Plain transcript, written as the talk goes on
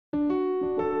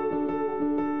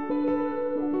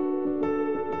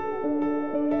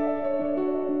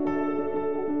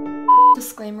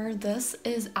disclaimer, this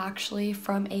is actually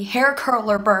from a hair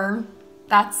curler burn.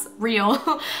 That's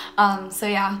real. So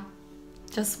yeah,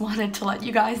 just wanted to let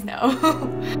you guys know.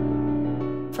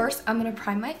 First, I'm gonna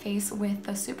prime my face with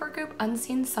the Supergoop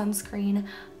Unseen Sunscreen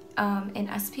in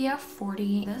SPF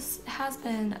 40. This has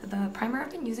been the primer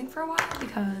I've been using for a while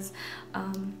because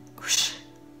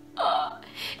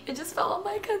it just fell on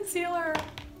my concealer.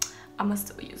 I'm gonna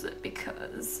still use it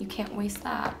because you can't waste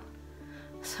that.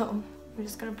 So I'm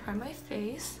just gonna prime my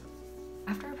face.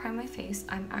 After I prime my face,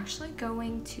 I'm actually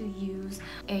going to use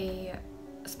a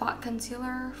spot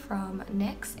concealer from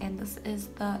NYX, and this is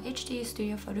the HD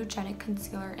Studio Photogenic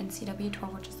Concealer in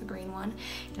CW12, which is the green one.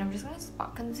 And I'm just gonna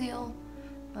spot conceal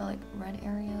my like red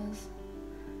areas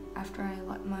after I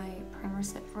let my primer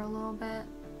sit for a little bit.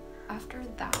 After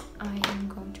that, I am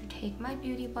going to take my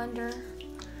beauty blender,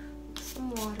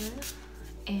 some water,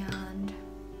 and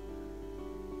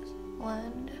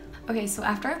blend. Okay, so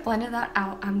after I blended that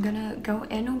out, I'm gonna go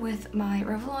in with my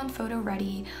Revlon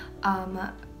Photoready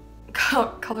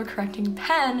color correcting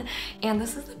pen, and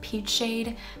this is the peach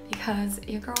shade because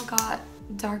your girl got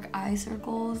dark eye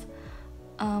circles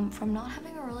from not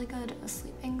having a really good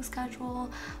sleeping schedule.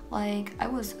 Like, I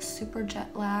was super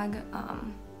jet lag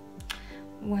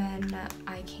when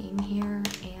I came here,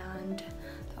 and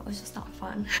that was just not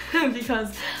fun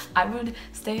because I would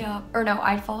stay up, or no,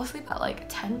 I'd fall asleep at like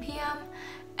 10 p.m.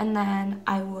 and then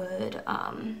I would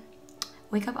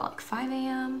wake up at like 5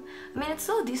 a.m. I mean, it's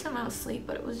still a decent amount of sleep,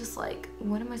 but it was just like,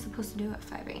 what am I supposed to do at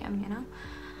 5 a.m., you know?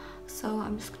 So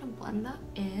I'm just gonna blend that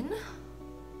in.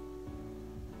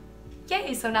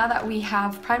 Yay, so now that we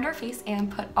have primed our face and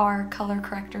put our color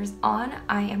correctors on,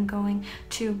 I am going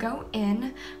to go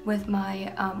in with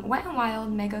my Wet n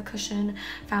Wild Mega Cushion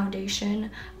Foundation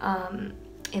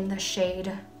in the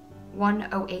shade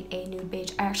 108A Nude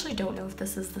Beige. I actually don't know if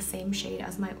this is the same shade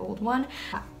as my old one.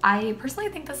 I personally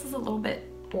think this is a little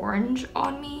bit orange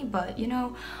on me, but you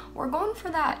know, we're going for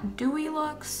that dewy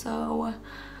look, so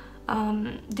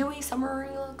dewy summery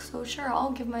look, so sure,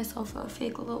 I'll give myself a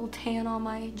fake little tan on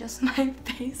my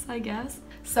face, I guess.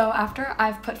 So after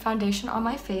I've put foundation on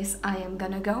my face, I am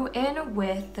gonna go in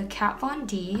with the Kat Von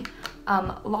D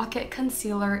Lock-It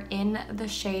Concealer in the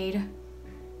shade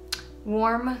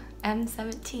Warm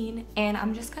M17, and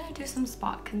I'm just gonna do some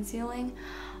spot concealing.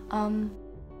 I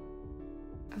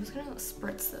was gonna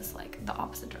spritz this like the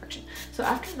opposite direction. So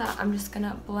after that, I'm just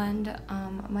gonna blend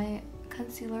my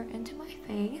concealer into my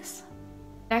face.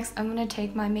 Next, I'm gonna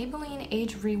take my Maybelline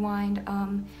Age Rewind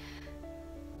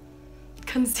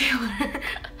concealer.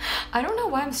 I don't know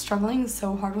why I'm struggling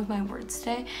so hard with my words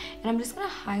today, and I'm just gonna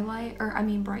highlight, or I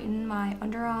mean brighten my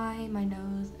under eye, my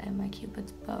nose, and my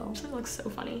Cupid's bow. It actually looks so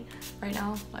funny right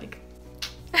now, like.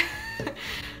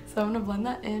 So I'm gonna blend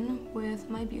that in with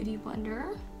my beauty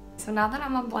blender. So now that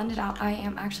I'm gonna blend it out, I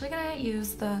am actually gonna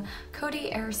use the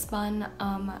Coty Airspun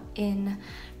in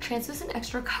Translucent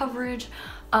Extra Coverage,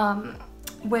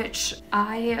 which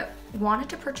I wanted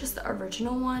to purchase the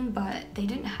original one, but they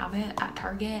didn't have it at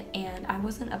Target, and I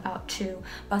wasn't about to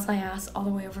bust my ass all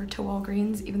the way over to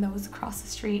Walgreens, even though it was across the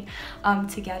street,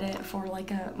 to get it for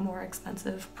like a more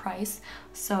expensive price.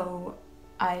 So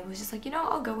I was just like, you know,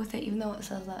 I'll go with it, even though it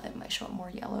says that it might show up more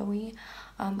yellowy.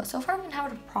 But so far I haven't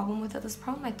had a problem with it. This is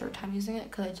probably my third time using it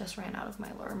because I just ran out of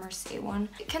my Laura Mercier one.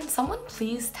 Can someone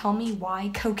please tell me why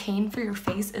cocaine for your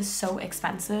face is so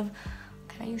expensive?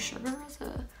 Can I use sugar as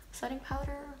a setting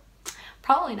powder?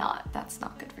 Probably not. That's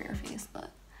not good for your face, but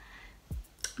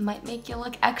might make you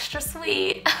look extra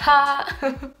sweet.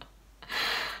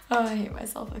 Oh, I hate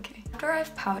myself. Okay. After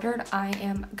I've powdered, I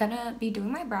am gonna be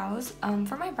doing my brows.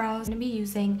 For my brows, I'm gonna be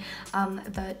using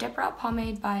the Dipbrow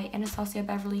Pomade by Anastasia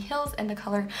Beverly Hills in the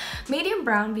color medium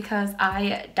brown because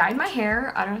I dyed my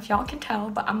hair. I don't know if y'all can tell,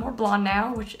 but I'm more blonde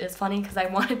now, which is funny because I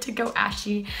wanted to go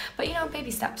ashy, but you know,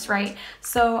 baby steps, right?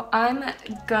 So I'm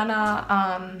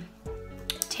gonna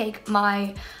take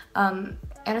my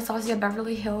Anastasia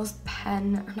Beverly Hills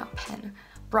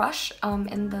brush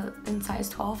in size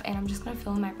 12, and I'm just gonna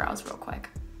fill in my brows real quick.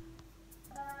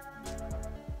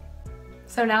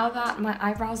 So now that my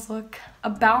eyebrows look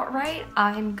about right,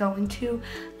 I'm going to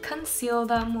conceal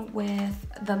them with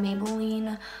the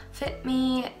Maybelline Fit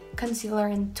Me Concealer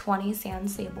in 20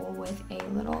 Sand Sable with a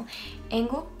little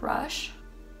angled brush,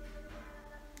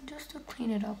 just to clean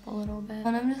it up a little bit.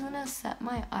 And I'm just gonna set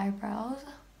my eyebrows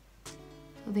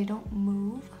so they don't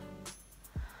move.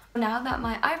 Now that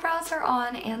my eyebrows are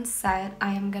on and set,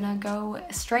 I am gonna go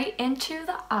straight into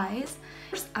the eyes.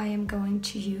 First, I am going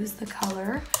to use the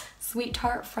color Sweet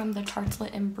Tart from the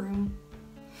Tartlet in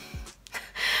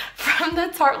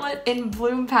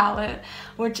Bloom palette,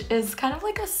 which is kind of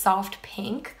like a soft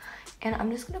pink. And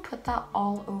I'm just gonna put that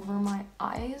all over my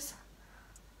eyes.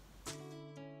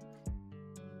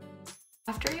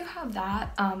 After you have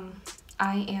that,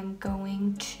 I am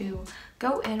going to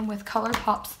go in with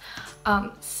ColourPop's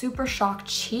Super Shock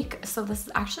Cheek. So this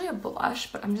is actually a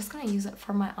blush, but I'm just gonna use it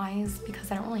for my eyes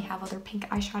because I don't really have other pink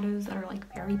eyeshadows that are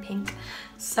like very pink.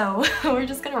 So we're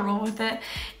just gonna roll with it.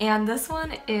 And this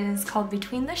one is called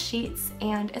Between the Sheets,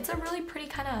 and it's a really pretty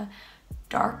kind of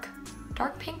dark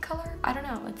pink color. I don't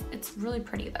know, it's really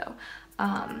pretty though.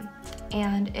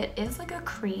 And it is like a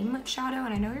cream shadow,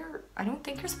 and I don't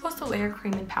think you're supposed to layer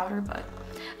cream and powder, but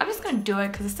I'm just gonna do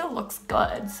it because it still looks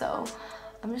good. So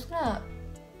I'm just gonna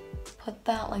put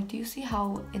that, like, do you see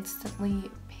how instantly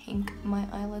pink my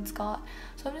eyelids got?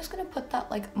 So I'm just gonna put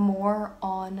that like more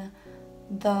on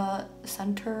the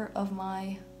center of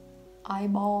my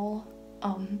eyeball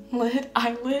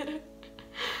eyelid,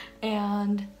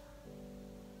 and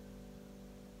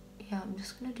yeah, I'm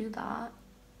just gonna do that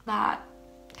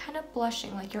kind of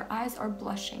blushing, like your eyes are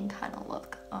blushing kind of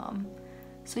look.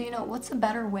 So you know, what's a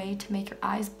better way to make your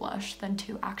eyes blush than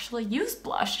to actually use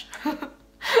blush?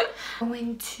 I'm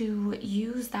going to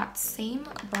use that same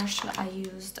brush that I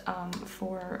used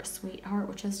for Sweetheart,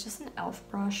 which is just an e.l.f.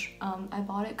 brush. I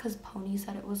bought it because Pony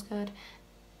said it was good.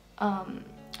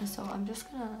 So I'm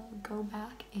just gonna go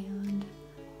back and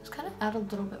just kind of add a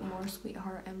little bit more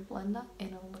Sweetheart and blend that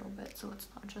in a little bit so it's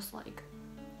not just like,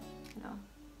 you know,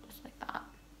 just like that.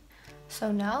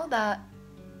 So now that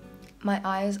my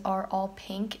eyes are all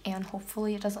pink and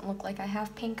hopefully it doesn't look like I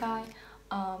have pink eye,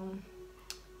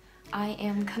 I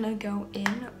am gonna go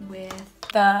in with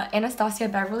the Anastasia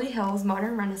Beverly Hills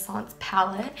Modern Renaissance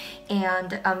palette,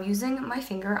 and using my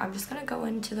finger, I'm just gonna go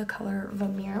into the color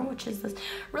Vermeer, which is this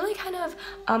really kind of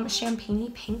champagne-y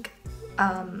pink,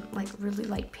 like really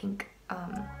light pink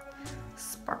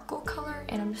sparkle color,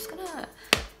 and I'm just gonna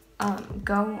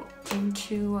go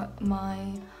into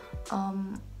my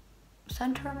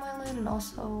center of my lid and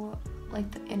also like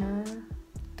the inner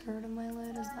third of my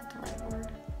lid. Is that the right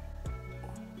word?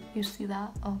 You see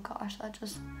that? Oh gosh, that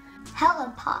just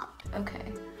hella popped.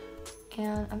 Okay,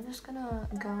 and I'm just gonna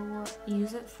go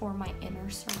use it for my inner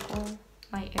circle,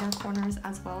 my inner corners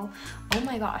as well. Oh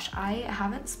my gosh, I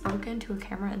haven't spoken to a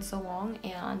camera in so long,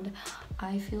 and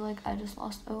I feel like I just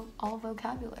lost all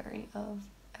vocabulary of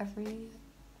every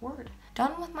word.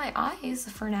 Done with my eyes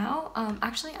for now.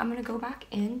 Actually, I'm gonna go back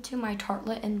into my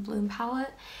Tartelette in Bloom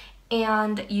palette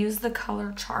and use the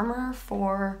color Charmer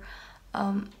for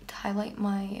to highlight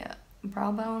my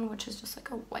brow bone, which is just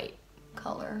like a white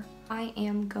color. I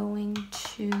am going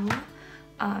to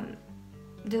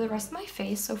do the rest of my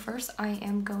face. So first I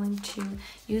am going to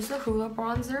use the Hoola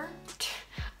bronzer.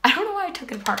 I don't know why I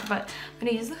took it apart, but I'm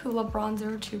gonna use the Hoola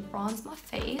bronzer to bronze my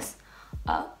face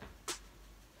up.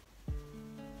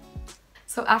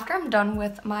 So after I'm done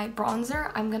with my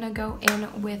bronzer, I'm gonna go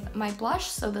in with my blush.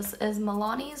 So this is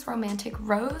Milani's Romantic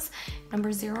Rose,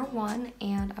 number 01,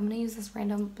 and I'm gonna use this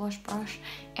random blush brush.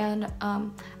 And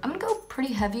I'm gonna go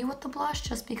pretty heavy with the blush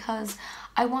just because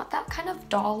I want that kind of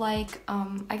doll-like,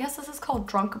 I guess this is called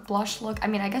drunk blush look. I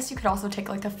mean, I guess you could also take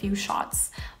like a few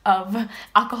shots of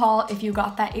alcohol if you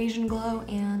got that Asian glow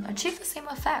and achieve the same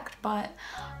effect, but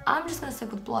I'm just gonna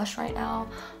stick with blush right now.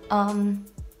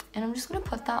 And I'm just gonna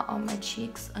put that on my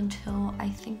cheeks until I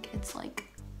think it's like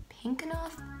pink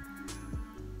enough.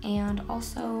 And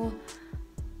also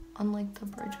on like the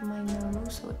bridge of my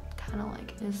nose, so it kind of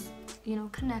like is, you know,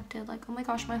 connected. Like, oh my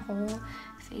gosh, my whole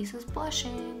face is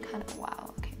blushing. Kind of,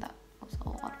 wow, okay, that was a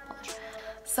lot of blush.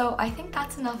 So I think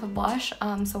that's enough of blush.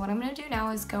 So what I'm gonna do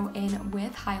now is go in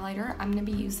with highlighter. I'm gonna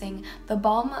be using the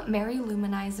Balm Mary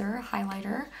Luminizer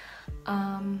highlighter.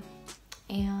 And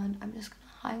I'm just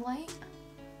gonna highlight.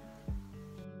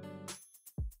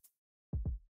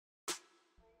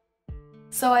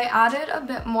 So I added a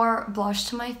bit more blush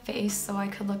to my face so I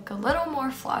could look a little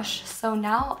more flush. So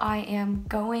now I am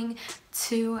going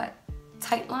to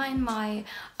tightline my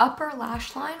upper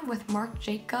lash line with Marc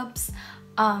Jacobs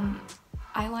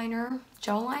eyeliner,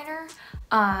 gel liner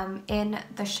in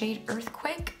the shade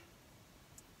Earthquake.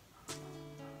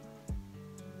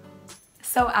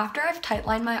 So after I've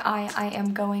tightlined my eye, I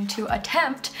am going to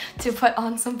attempt to put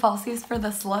on some falsies for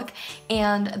this look.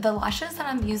 And the lashes that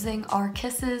I'm using are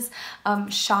Kisses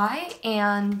Shy,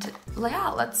 and yeah,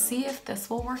 let's see if this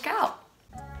will work out.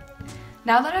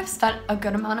 Now that I've spent a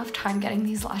good amount of time getting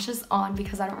these lashes on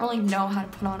because I don't really know how to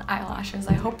put on eyelashes,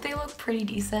 I hope they look pretty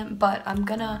decent, but I'm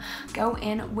gonna go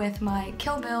in with my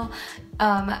Kill Bill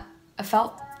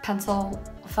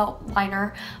felt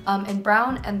liner in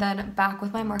brown, and then back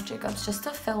with my Marc Jacobs just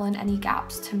to fill in any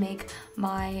gaps to make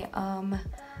my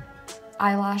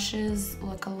eyelashes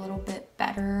look a little bit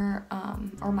better,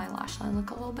 or my lash line look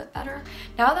a little bit better.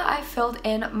 Now that I've filled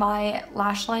in my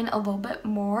lash line a little bit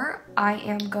more, I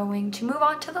am going to move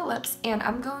on to the lips, and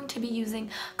I'm going to be using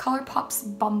ColourPop's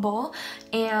Bumble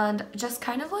and just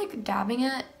kind of like dabbing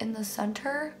it in the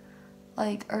center,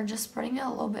 like, or just spreading it a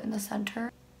little bit in the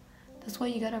center. This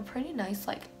way you get a pretty nice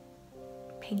like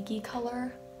pinky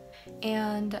color.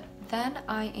 And then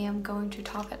I am going to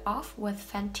top it off with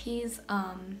Fenty's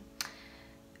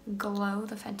Glow,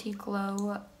 the Fenty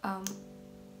Glow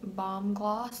Balm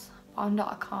Gloss,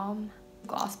 Balm.com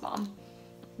Gloss Balm.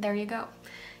 There you go.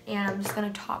 And I'm just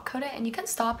going to top coat it, and you can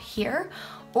stop here,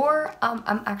 or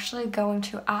I'm actually going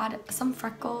to add some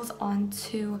freckles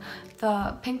onto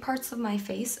the pink parts of my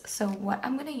face. So what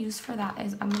I'm going to use for that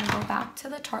is I'm going to go back to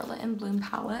the Tartelette and Bloom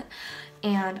palette,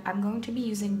 and I'm going to be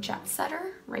using Jet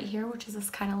Setter right here, which is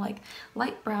this kind of like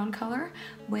light brown color,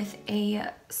 with a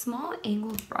small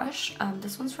angled brush.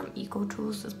 This one's from Eco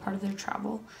Tools as part of their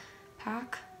travel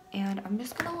pack, and I'm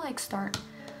just going to like start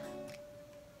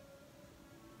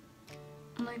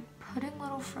like putting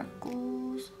little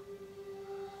freckles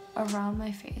around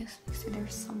my face. You see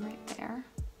there's some right there.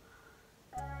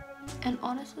 And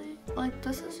honestly, like,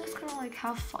 this is just gonna like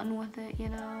have fun with it, you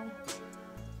know?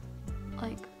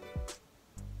 Like,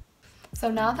 so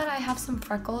now that I have some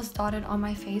freckles dotted on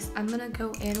my face, I'm gonna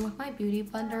go in with my beauty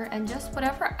blender, and just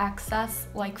whatever excess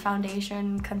like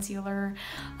foundation, concealer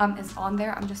is on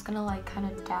there, I'm just gonna like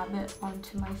kind of dab it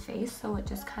onto my face so it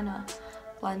just kind of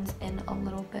blends in a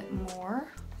little bit more.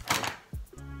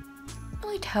 Can't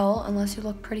really tell unless you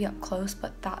look pretty up close,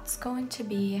 but that's going to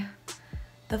be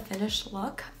the finished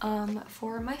look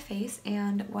for my face.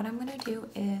 And what I'm gonna do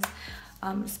is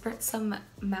spritz some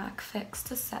MAC Fix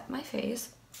to set my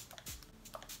face.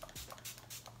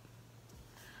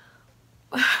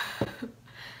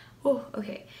 Oh,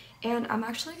 okay. And I'm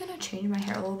actually gonna change my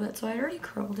hair a little bit. So I already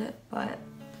curled it, but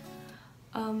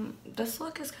this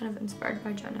look is kind of inspired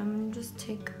by Jen. I'm gonna just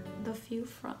take the few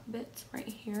front bits right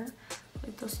here,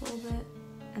 like this little bit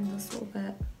and this little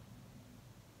bit.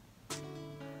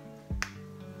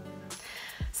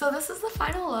 So this is the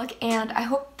final look, and I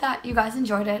hope that you guys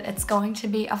enjoyed it. It's going to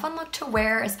be a fun look to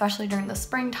wear, especially during the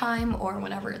springtime or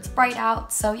whenever it's bright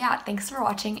out. So yeah, thanks for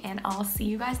watching, and I'll see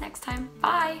you guys next time.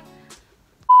 Bye!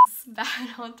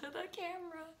 Spat onto the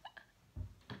camera.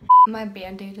 My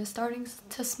band-aid is starting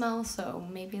to smell, so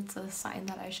maybe it's a sign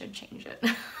that I should change it.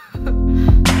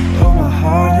 Oh, my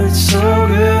heart, it's so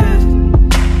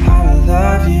good. I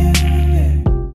love you.